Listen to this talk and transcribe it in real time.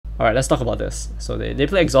Alright, let's talk about this. So they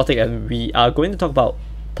play exotic, and we are going to talk about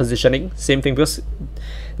positioning. Same thing, because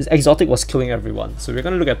this exotic was killing everyone. So we're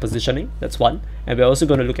going to look at positioning, that's one. And we're also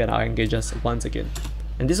going to look at our engages once again.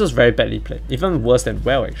 And this was very badly played. Even worse than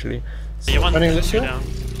well, actually. So, you want Lucio? down.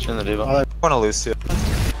 I want to Lucio.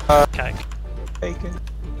 Okay.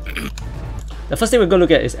 The first thing we're going to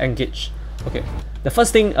look at is engage. Okay. The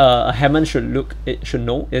first thing a Hammond should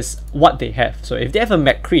know is what they have. So if they have a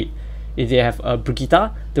McCree, if they have a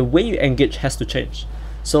Brigitte, the way you engage has to change.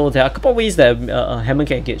 So there are a couple of ways that Hammond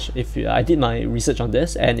can engage. I did my research on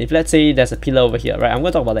this, and if let's say there's a pillar over here, right? I'm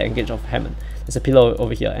going to talk about the engage of Hammond. There's a pillar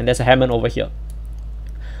over here, and there's a Hammond over here.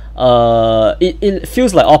 It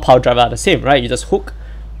feels like all power driver are the same, right? You just hook,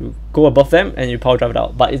 you go above them, and you power drive it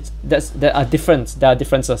out. But there are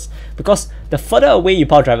differences, because the further away you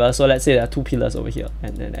power driver, so let's say there are two pillars over here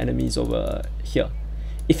and then enemies over here.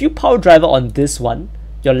 If you power driver on this one,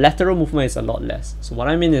 your lateral movement is a lot less. So what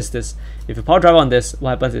I mean is this: if you power driver on this,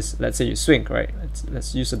 what happens is, let's say you swing, right?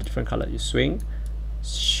 Let's use a different color. You swing,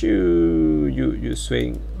 shoo, you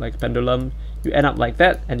swing like pendulum. You end up like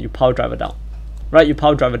that, and you power driver down, right? You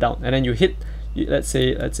power driver down, and then you hit. Let's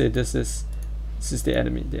say this is the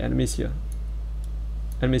enemy. The enemy is here.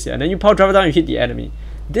 Enemies here, and then you power driver down. You hit the enemy.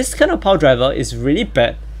 This kind of power driver is really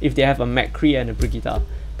bad if they have a McCree and a Brigitte,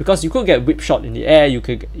 because you could get whip shot in the air, you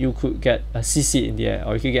could get a CC in the air,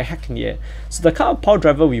 or you could get hacked in the air. So the kind of power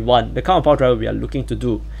driver we want, the kind of power driver we are looking to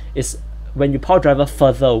do, is when you power driver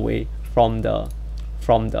further away from the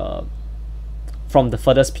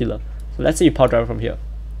furthest pillar. So let's say you power driver from here.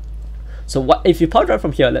 So what if you power driver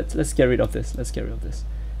from here? Let's get rid of this. Let's get rid of this.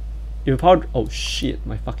 If you power, oh shit,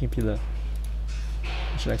 my fucking pillar.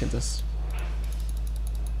 Actually, I can just,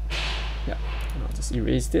 yeah, I'll just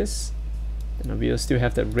erase this. And we'll still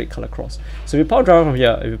have that red color cross. So if you power driver from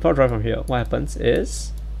here, what happens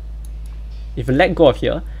is, if you let go of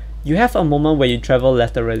here, you have a moment where you travel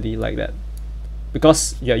laterally like that,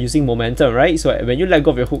 because you're using momentum, right? So when you let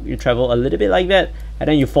go of your hook, you travel a little bit like that, and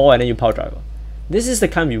then you fall, and then you power driver. This is the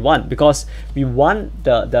kind we want, because we want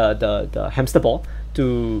the hamster ball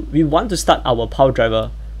we want to start our power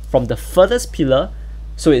driver from the furthest pillar,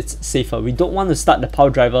 so it's safer. We don't want to start the power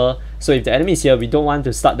driver, so if the enemy is here, we don't want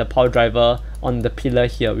to start the power driver on the pillar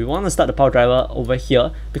here. We want to start the power driver over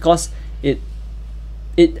here, because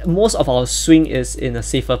most of our swing is in a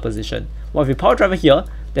safer position. Well, if we power driver here,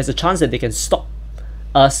 there's a chance that they can stop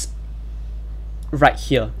us right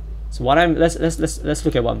here. So let's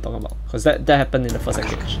look at what I'm talking about, because that happened in the first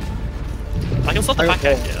engage. I can sort the back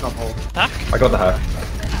end. Back? I got the hack.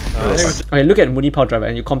 Okay, look at Mooney power driver,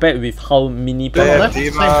 and you compare it with how Mini power driver.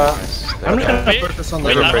 I'm not gonna focus on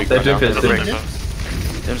the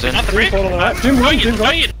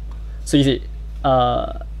So you see,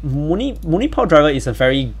 Mooney power driver is a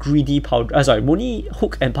very greedy Mooney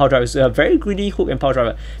hook and power driver is a very greedy hook and power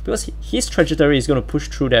driver, because his trajectory is going to push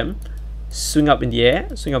through them, swing up in the air,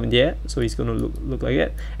 so he's going to look like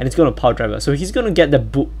that, and it's going to power driver. So he's going to get the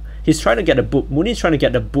boop. He's trying to get the boop. Mooney's trying to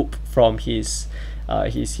get the boop from his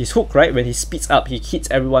hook, right? When he speeds up, he hits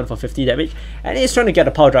everyone for 50 damage, and he's trying to get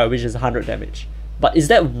a power driver, which is 100 damage. But is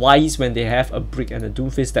that wise when they have a Brick and a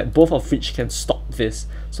Doomfist, that both of which can stop this?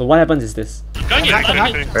 So what happens is this.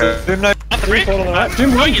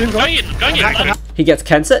 He gets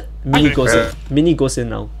cancelled, Mini goes in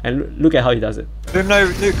now, and look at how he does it.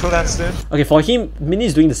 Okay, for him, Mini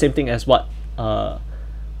is doing the same thing as what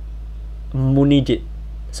Mooney did.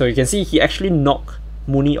 So you can see he actually knocked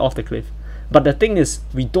Mooney off the cliff. But the thing is,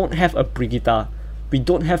 we don't have a Brigitte, we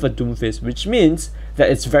don't have a Doomfist, which means that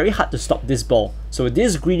it's very hard to stop this ball. So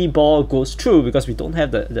this greedy ball goes through because we don't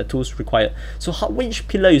have the tools required. So which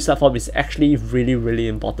pillar you start from is actually really, really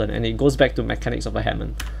important, and it goes back to mechanics of a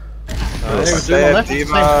Hammond. I'm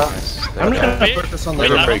gonna focus on the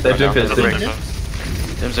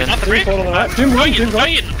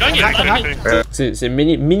So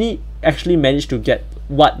Mini actually managed to get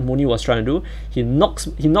what Mooney was trying to do. He knocks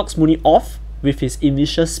Mooney off with his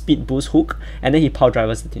initial speed boost hook, and then he power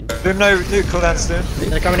drivers the team. They're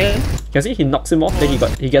coming in. You can see he knocks him off, then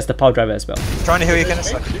he gets the power driver as well. Trying to heal you again. I'm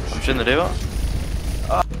shooting the Diva.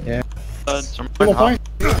 Yeah. One.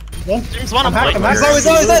 I'm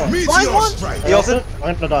He's dead. He ulted.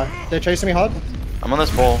 I'm gonna die. They're chasing me hard. I'm on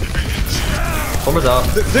this ball. Bomber's out.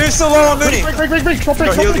 They're so low on Mooney. Break. Drop Doom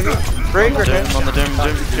on the Doom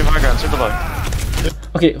high ground, super low.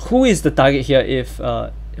 Okay, who is the target here?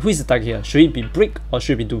 Who is the target here? Should it be Brick or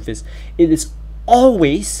should it be Doomfist? It is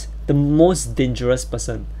always the most dangerous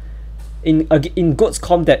person. In Goat's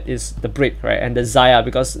comp, that is the Brick, right, and the Zaya,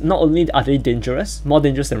 because not only are they dangerous, more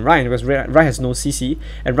dangerous than Ryan, because Ryan has no CC,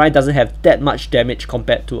 and Ryan doesn't have that much damage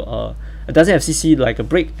compared to a It doesn't have CC like a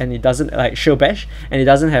Break, and it doesn't like Shield Bash, and it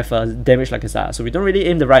doesn't have damage like a Zaya. So we don't really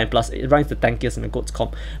aim the right, and plus it runs the tankiest in the Goat's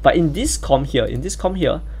comp. But in this comp here,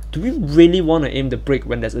 do we really want to aim the Break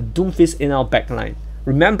when there's a Doomfist in our backline?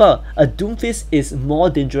 Remember, a Doomfist is more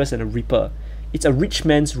dangerous than a Reaper. It's a rich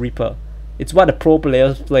man's Reaper. It's what the pro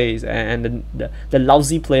players plays, and the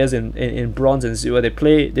lousy players in Bronze and Silver, they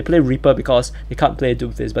play Reaper because they can't play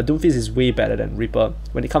Doomfist. But Doomfist is way better than Reaper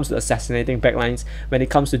when it comes to assassinating backlines, when it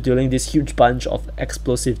comes to dealing this huge bunch of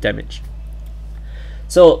explosive damage.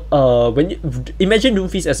 So when you imagine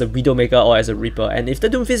Doomfist as a Widowmaker or as a Reaper, and if the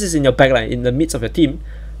Doomfist is in your backline, in the midst of your team,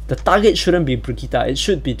 the target shouldn't be Brigitte, it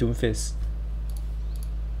should be Doomfist.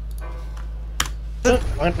 I'm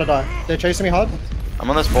gonna die. They're chasing me hard. I'm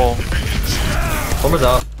on this ball. Bomber's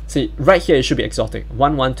out. See, right here it should be exotic.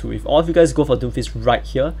 1-1-2. If all of you guys go for Doomfist right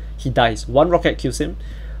here, he dies. One rocket kills him.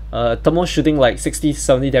 Thermo shooting like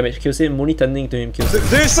 60-70 damage kills him. Mooney turning to him kills him.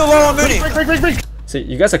 They're so low on Mooney! Break! See,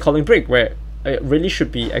 you guys are calling Break, where it really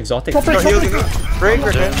should be exotic. Break On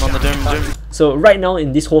the Doom. So right now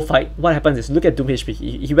in this whole fight, what happens is, look at Doom HP.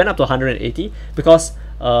 He went up to 180 because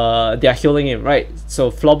they are healing him, right?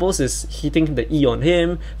 So Flobos is hitting the E on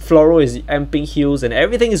him, Floro is amping heals, and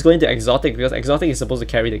everything is going to Exotic because Exotic is supposed to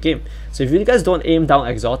carry the game. So if you guys don't aim down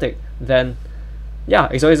Exotic, then yeah,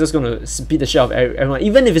 Exotic is just going to beat the shit out of everyone.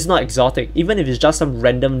 Even if it's not Exotic, even if it's just some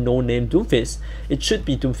random no-name Doomfist, it should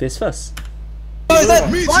be Doomfist first. Oh, is that?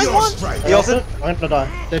 He ulted? I'm gonna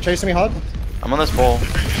die. They're chasing me hard. I'm on this ball.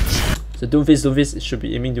 So Doomfist should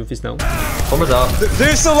be aiming Doomfist now. Bomber's out.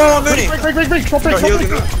 They're so low on Mooney! Break!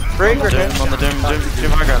 Break! Doom on the Doom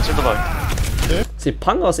high ground, super low. See,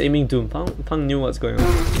 Pang was aiming Doom. Pang knew what's going on.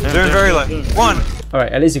 Doom very low. One!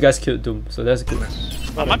 Alright, at least you guys killed Doom, so that's good.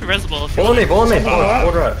 Well, it might be resible. Follow me. Forward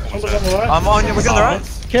right. I'm on you, we're on the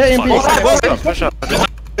right. Push up.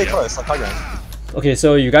 Stay close, like high ground. Okay,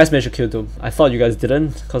 so you guys managed to kill Doom. I thought you guys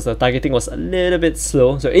didn't, because the targeting was a little bit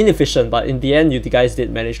slow, so inefficient, but in the end, you guys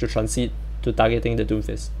did manage to transit to targeting the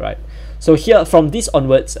Doomfist, right? So here, from this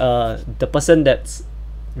onwards, the person that's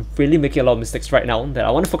really making a lot of mistakes right now, that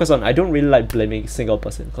I want to focus on, I don't really like blaming single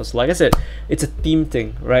person, because like I said, it's a team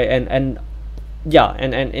thing, right? And yeah,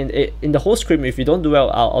 and in the whole script, if you don't do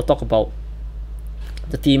well, I'll talk about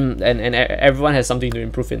the team, and everyone has something to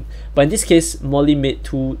improve in. But in this case, Molly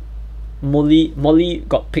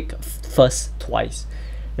got picked first twice,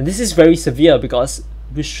 and this is very severe because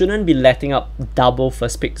we shouldn't be letting up double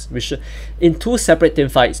first picks. We should, in two separate team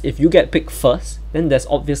fights, if you get picked first, then there's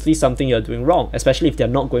obviously something you're doing wrong, especially if they're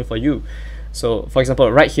not going for you. So for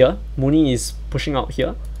example, right here, Mooney is pushing out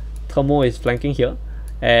here, Thermo is flanking here,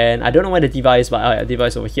 and I don't know where the D.Va is, but D.Va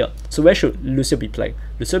is over here. So where should Lucio be playing?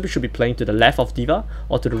 Lucio should be playing to the left of D.Va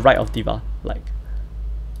or to the right of D.Va, like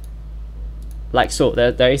so.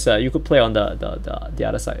 There is you could play on the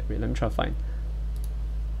other side. Wait, let me try to find.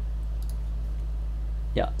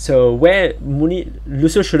 Yeah, so where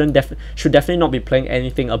Lucio should definitely not be playing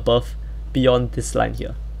anything above beyond this line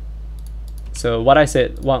here. So what I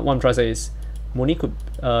said, what I'm trying to say is,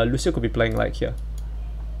 Lucio could be playing like here.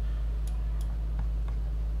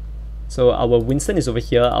 So our Winston is over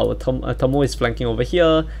here, our Thermo is flanking over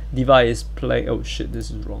here, D.Va is playing. Oh shit, this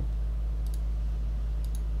is wrong.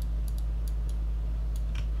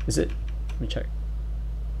 Is it? Let me check.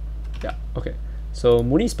 Yeah, okay. So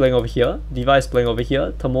Mooney is playing over here, D.Va is playing over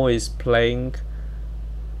here, Thermo is playing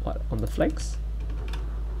what, on the flanks?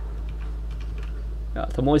 Yeah,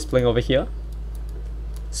 Thermo is playing over here.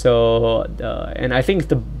 So and I think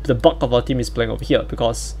the bulk of our team is playing over here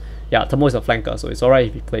because yeah, Thermo is a flanker, so it's alright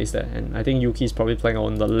if he plays there. And I think Yuki is probably playing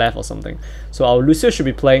on the left or something. So our Lucio should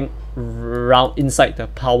be playing around inside the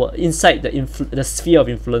power, inside the sphere of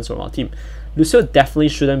influence from our team. Lucio definitely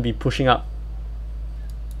shouldn't be pushing up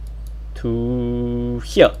to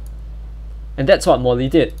here, and that's what Molly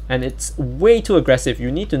did, and it's way too aggressive.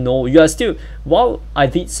 You need to know you are still, while I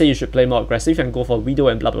did say you should play more aggressive and go for Widow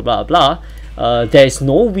and blah blah blah blah, there is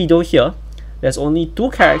no Widow here. There's only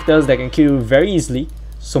two characters that can kill you very easily,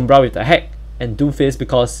 Sombra with the hack and Doomfist,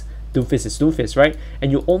 because Doomfist is Doomfist, right?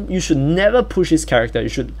 And you should never push this character. You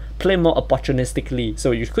should play more opportunistically.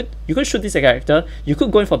 So you could shoot this character, you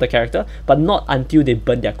could go in for the character, but not until they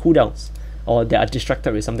burn their cooldowns or they are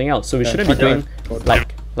distracted with something else. So we shouldn't be doing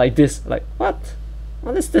like this. Like what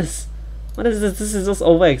is this? What is this? This is just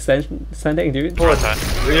overextending, dude. Right?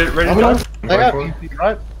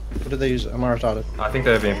 What did they use? Am I retarded? I think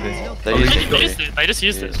they're being pleased. They just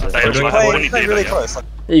used it. They're really close.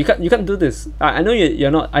 You can't do this. I know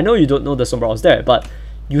you're not. I know you don't know the Sombra was there, but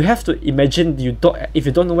you have to imagine if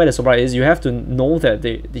you don't know where the Sombra is, you have to know that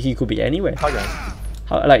he could be anywhere.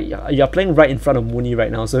 Like you're playing right in front of Mooney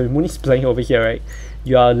right now, so Mooney's playing over here, right?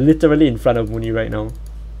 You are literally in front of Mooney right now.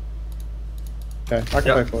 Okay, I can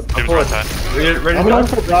play forward. Doom's right side. Ready I'm to going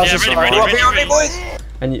go? for Brass. Yeah, ready, boys!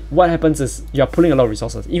 And what happens is you're pulling a lot of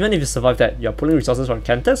resources. Even if you survive that, you're pulling resources from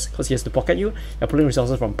Cantus because he has to pocket you. You're pulling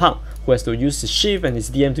resources from Punk who has to use his shift and his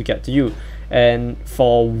DM to get to you. And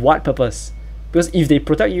for what purpose? Because if they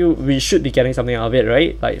protect you, we should be getting something out of it,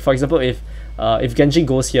 right? Like for example, if Genji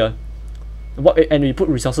goes here, and we put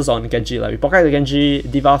resources on Genji, like we pocket the Genji,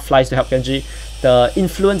 Diva flies to help Genji. The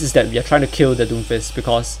influence is that we are trying to kill the Doomfist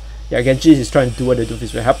because Genji is trying to do what the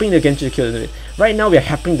Doomfist. We're helping the Genji to kill the Doomfist. Right now, we're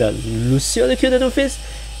helping the Lucio to kill the Doomfist.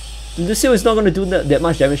 Lucio is not going to do that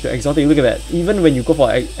much damage to Exotic. Look at that. Even when you go for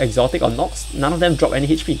Exotic or Nox, none of them drop any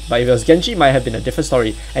HP. But if it was Genji, it might have been a different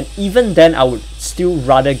story. And even then, I would still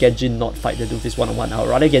rather Genji not fight the Doomfist one-on-one. I would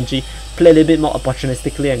rather Genji play a little bit more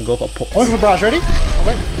opportunistically and go for poke. Going for Barrage, ready?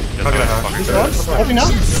 Okay.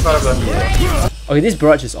 Okay, this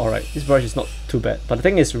barrage is alright. This barrage is not too bad. But the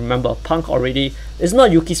thing is, remember, Punk already... It's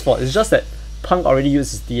not Yuki's fault. It's just that Punk already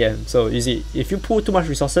used his DM. So, you see, if you pull too much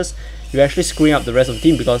resources, you're actually screwing up the rest of the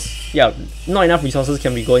team because, yeah, not enough resources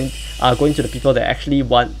can be going to the people that actually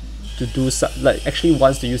want to do... actually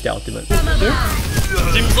wants to use their ultimate.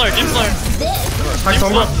 Doom's low, Doom's low.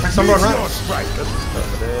 Someone right.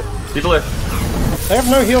 People are... They have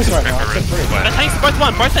no heals right now. That tanks both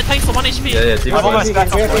one. Both that tanks for 1 HP. Yeah, We have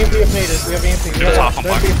EMP if needed. We have EMP. Just half on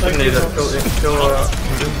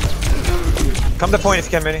Come to point if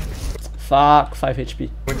you can, Manny. Fuck, 5 HP.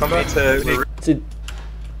 We come back to... See,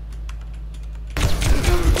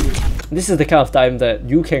 this is the kind of time that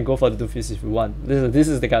you can go for the Doomfist if you want. This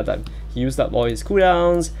is the kind of time. He used up all his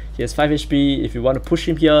cooldowns, he has 5 HP, if you want to push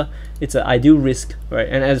him here, it's an ideal risk, right?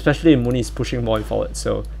 And especially when Mooney is pushing more forward,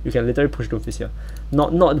 so you can literally push Doomfist here.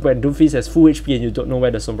 Not when Doomfist has full HP and you don't know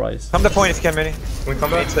where the Sombra is. Come to point if you can, Manny. We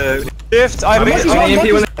come back to... Shift! I have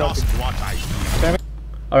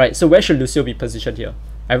Alright, so where should Lucio be positioned here?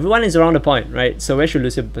 Everyone is around the point, right? So where should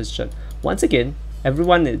Lucio be positioned? Once again,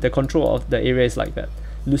 everyone, the control of the area is like that.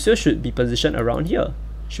 Lucio should be positioned around here.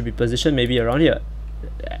 Should be positioned maybe around here.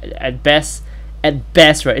 At best,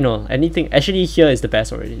 right? No, anything. Actually, here is the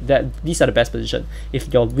best already. These are the best position.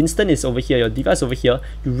 If your Winston is over here, your Diva is over here,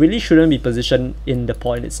 you really shouldn't be positioned in the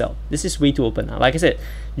point itself. This is way too open. Like I said,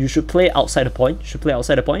 you should play outside the point. You should play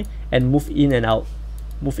outside the point and move in and out.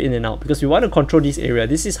 Move in and out because we want to control this area.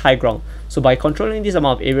 This is high ground, so by controlling this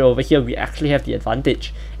amount of area over here, we actually have the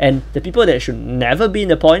advantage. And the people that should never be in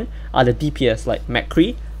the point are the DPS like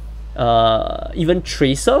McCree, even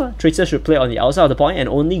Tracer. Tracer should play on the outside of the point and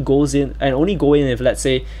only go in if, let's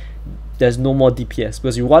say, there's no more DPS,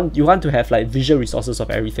 because you want to have like visual resources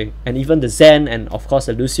of everything. And even the Zen and of course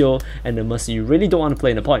the Lucio and the Mercy, you really don't want to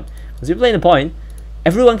play in the point, because if you play in the point,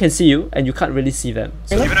 everyone can see you and you can't really see them.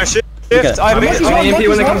 So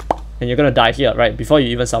and you're gonna die here, right, before you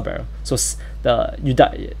even sub barrel. So you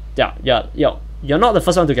die. You're not the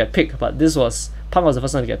first one to get picked, but Punk was the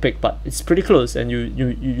first one to get picked, but it's pretty close. And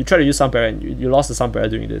you try to use Sun Barrel and you lost the Sun Barrel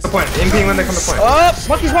doing this. Point. MP when they come to point.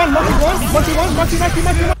 Monkey's one. Monkey.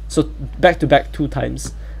 So back to back 2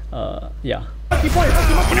 times. Yeah. Monkey point.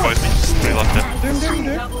 We lost it.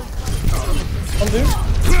 Doom.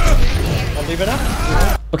 I'll leave it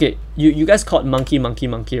up. Okay, you guys caught monkey,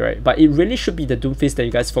 right? But it really should be the Doomfist that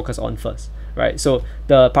you guys focus on first, right? So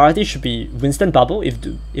the priority should be Winston bubble.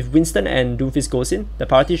 If Winston and Doomfist goes in, the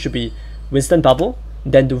priority should be Winston bubble,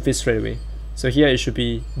 then Doomfist straight away. So here it should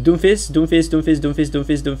be Doomfist,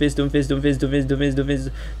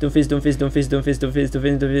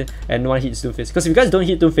 and no one hits Doomfist. Because if you guys don't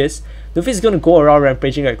hit Doomfist, Doomfist is gonna go around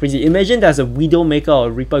rampaging like crazy. Imagine there's a Widowmaker or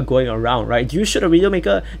a Reaper going around, right? Do you shoot a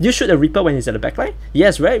Widowmaker? Do you shoot a Reaper when he's at the backline?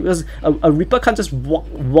 Yes, right? Because a Reaper can't just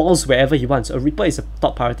walls wherever he wants. A Reaper is a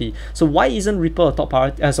top priority. So why isn't Reaper a top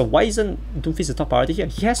priority? So why isn't Doomfist a top priority here?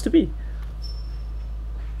 He has to be.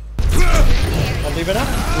 I'll leave it up.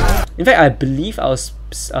 In fact, I believe I was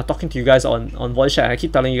talking to you guys on voice chat. I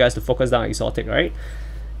keep telling you guys to focus down Exotic, right?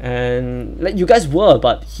 And like you guys were,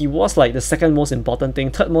 but he was like the second most important thing,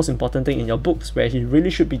 third most important thing in your books, where he really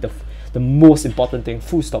should be the most important thing,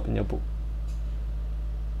 full stop, in your book.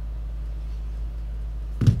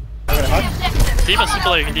 Diva super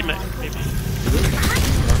low, you can demon maybe.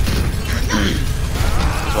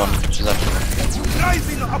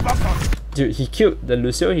 Dude, he killed the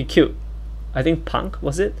Lucio, he killed, I think, Punk,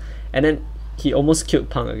 was it? And then he almost killed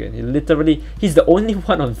Punk again. He's the only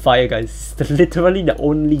one on fire, guys. He's literally the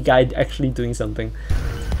only guy actually doing something.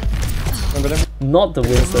 Not the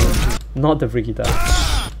Winston, not the Brigitte.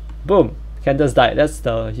 Boom, Candace died. That's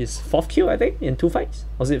his 4th kill, I think, in 2 fights.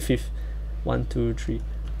 Or was it 5th? 1, 2, 3.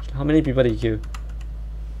 How many people did he kill?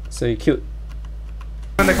 So he killed.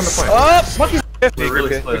 When they come to point. We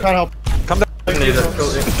can't help. Come down.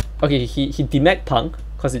 Okay, he demagged Punk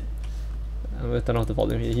because it. I'm gonna turn off the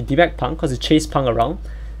volume here. He demagged Punk because he chased Punk around,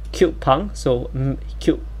 killed Punk. So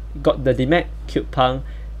got the demag, killed Punk,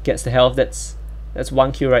 gets the health. That's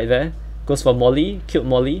one kill right there. Goes for Molly, killed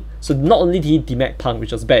Molly. So not only did he demag Punk,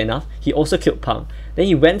 which was bad enough, he also killed Punk. Then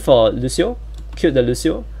he went for Lucio, killed the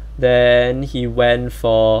Lucio. Then he went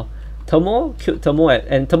for Thermo, killed Thermo,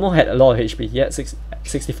 and Thermo had a lot of HP. He had 64%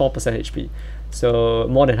 HP, so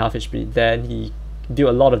more than half HP. Then he deal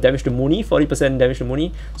a lot of damage to Mooney, 40% damage to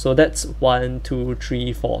Mooney. So that's 1, 2,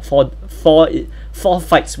 3, 4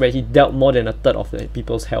 fights where he dealt more than a third of the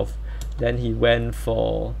people's health. Then he went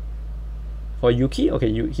for Yuki.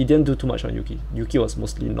 Okay, he didn't do too much on Yuki. Yuki was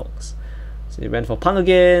mostly knocks. So he went for Punk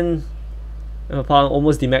again. Punk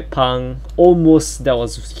almost demagged Punk. Almost, that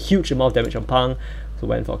was huge amount of damage on Punk. So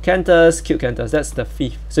went for Cantus, killed Cantus. That's the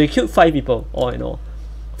 5th. So he killed 5 people all in all.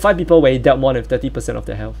 5 people where he dealt more than 30% of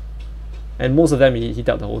their health. And most of them he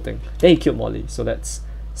dealt the whole thing. Then he killed Molly. So that's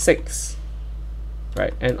 6.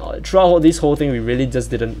 Right, and throughout this whole thing we really just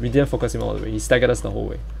didn't focus him all the way. He staggered us the whole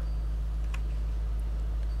way.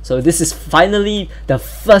 So this is finally the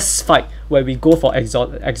first fight where we go for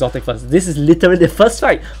exotic first. This is literally the first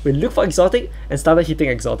fight. We look for exotic and started hitting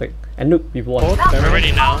exotic. And look, we've won. We're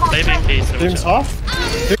ready now. Play big piece. Doom's off.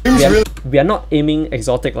 We are not aiming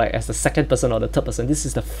exotic like as the second person or the third person. This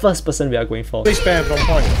is the first person we are going for. Please spam on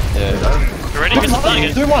point. We're ready to get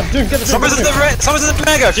again. Doom one. Doom, get the Someone's in the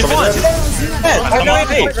mega. She won. I'm going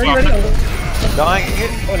AP. Dying.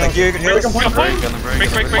 Thank you.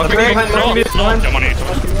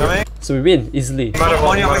 Break. So we win easily.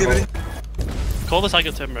 Call the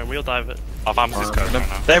Tiger Timber and we'll dive it.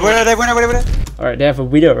 They win it. Alright, they have a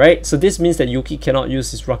widow, right? So this means that Yuki cannot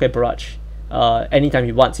use his rocket barrage anytime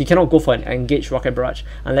he wants. He cannot go for an engaged rocket barrage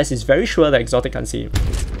unless he's very sure that exotic can't see him.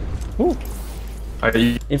 Ooh.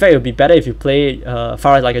 In fact, it would be better if you play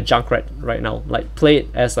Farah like a Junkrat right now. Like play it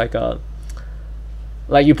as like a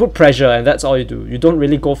you put pressure and that's all you do. You don't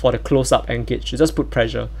really go for the close-up engage. You just put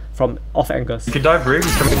pressure from off angles. You could dive Briggs,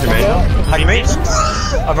 he's coming to me now. Hug me.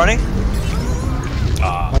 I'm running.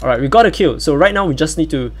 Alright, we got a kill. So right now we just need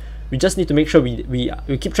to make sure we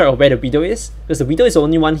keep track of where the Widow is, because the Widow is the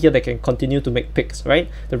only one here that can continue to make picks, right?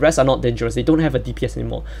 The rest are not dangerous. They don't have a DPS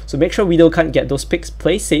anymore. So make sure Widow can't get those picks.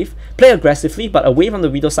 Play safe, play aggressively, but away from the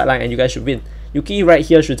Widow sideline, and you guys should win. Yuki right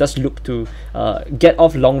here should just look to get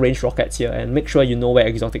off long range rockets here and make sure you know where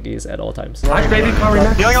exotic is at all times. Nice baby, Curry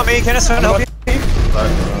next. Healing on me, Kenneth, help you.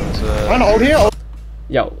 I'm hold here.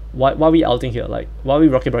 Yeah, why are we outing here? Like, why are we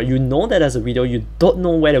rocket barrage? You know that there's a Widow, you don't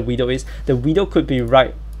know where the Widow is. The Widow could be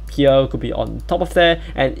right here, could be on top of there,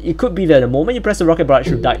 and it could be that the moment you press the rocket barrage,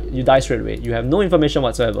 you die straight away. You have no information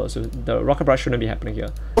whatsoever, so the rocket barrage shouldn't be happening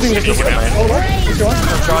here. I'm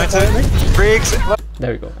trying to. Briggs.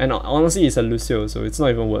 There we go. And honestly, it's a Lucio, so it's not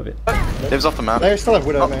even worth it. Lives off the map. They still have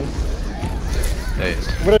Widow, man. There he is.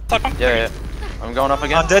 Widow. Yeah. I'm going up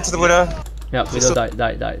again. I'm dead to the Widow. Yeah, Widow died.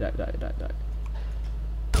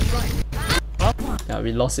 Yeah,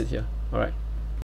 we lost it here. Alright.